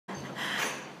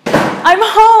I'm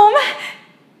home.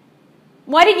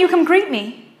 Why didn't you come greet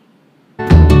me?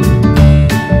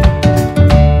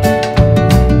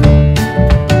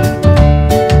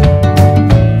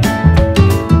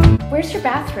 Where's your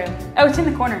bathroom? Oh, it's in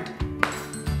the corner.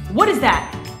 What is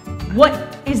that?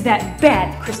 What is that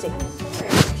bad, Christy?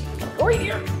 Over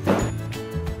here.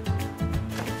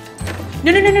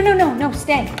 No,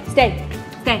 stay.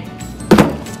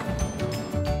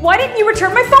 Why didn't you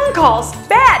return my phone calls?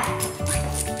 Bad.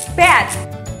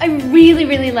 I really,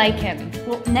 really like him.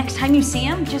 Well, next time you see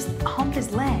him, just hump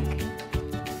his leg.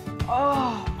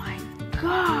 Oh my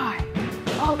God.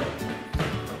 Oh.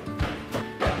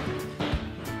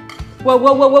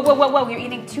 Whoa, you're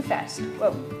eating too fast.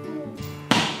 Whoa.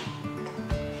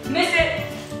 Missed it.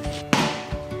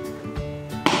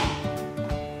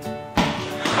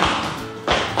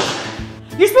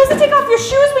 You're supposed to take off your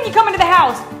shoes when you come into the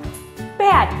house.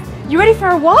 Bad. You ready for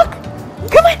a walk?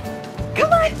 Come on.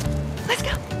 Let's go.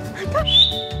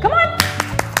 Come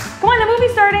on, the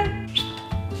movie's starting.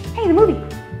 Hey, the movie.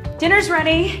 Dinner's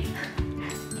ready.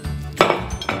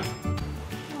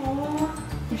 Aw,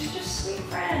 you're such a sweet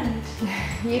friend.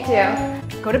 You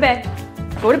too. Go to bed.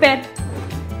 You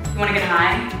wanna get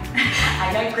high?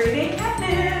 I got gravy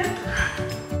catnip.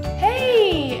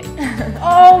 Hey!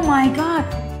 Oh my God.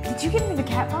 Did you give me the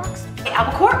cat box?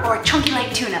 Albacore or chunky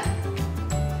like tuna?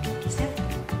 Sniff.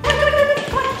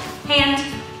 Come on.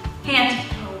 Hand.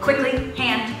 Quickly,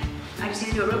 hand. I just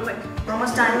need to do it real quick. We're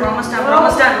almost done. Can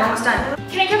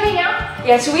I come hang out?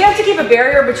 Yeah, so we have to keep a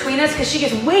barrier between us because she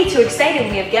gets way too excited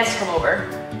when we have guests come over.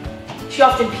 She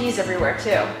often pees everywhere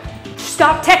too.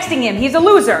 Stop texting him, he's a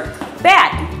loser.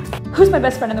 Bad. Who's my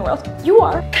best friend in the world? You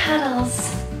are.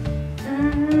 Cuddles.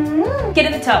 Get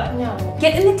in the tub. No.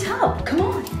 Get in the tub, come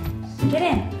on. Get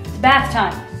in, it's bath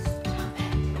time.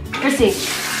 Chrissy,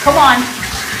 come on.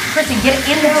 Chrissy, get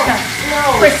in the tub.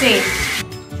 No. Chrissy.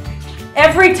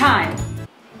 Every time.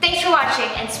 Thanks for watching,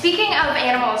 and speaking of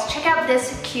animals, check out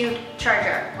this cute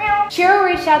charger. Meow. Shiro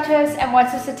reached out to us and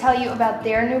wants us to tell you about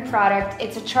their new product.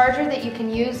 It's a charger that you can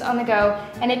use on the go,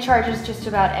 and it charges just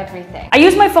about everything. I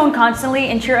use my phone constantly,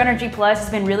 and Cheer Energy Plus has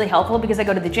been really helpful because I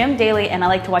go to the gym daily and I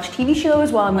like to watch TV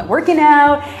shows while I'm working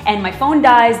out, and my phone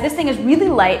dies. This thing is really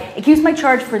light. It keeps my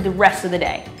charge for the rest of the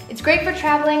day. It's great for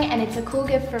traveling, and it's a cool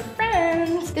gift for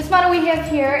friends. This model we have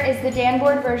here is the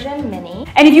Danboard version Mini.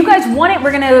 And if you guys want it,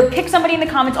 we're gonna pick somebody in the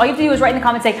comments. All you have to do is write in the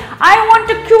comments, say, I want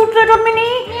a cute little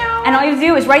Mini. Meow. And all you have to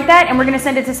do is write that, and we're gonna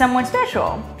send it to someone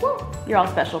special. Woo. You're all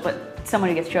special, but someone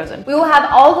who gets chosen. We will have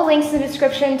all the links in the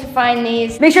description to find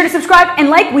these. Make sure to subscribe and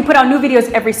like. We put out new videos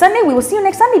every Sunday. We will see you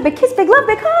next Sunday. Big kiss, big love,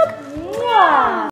 big hug. Mwah.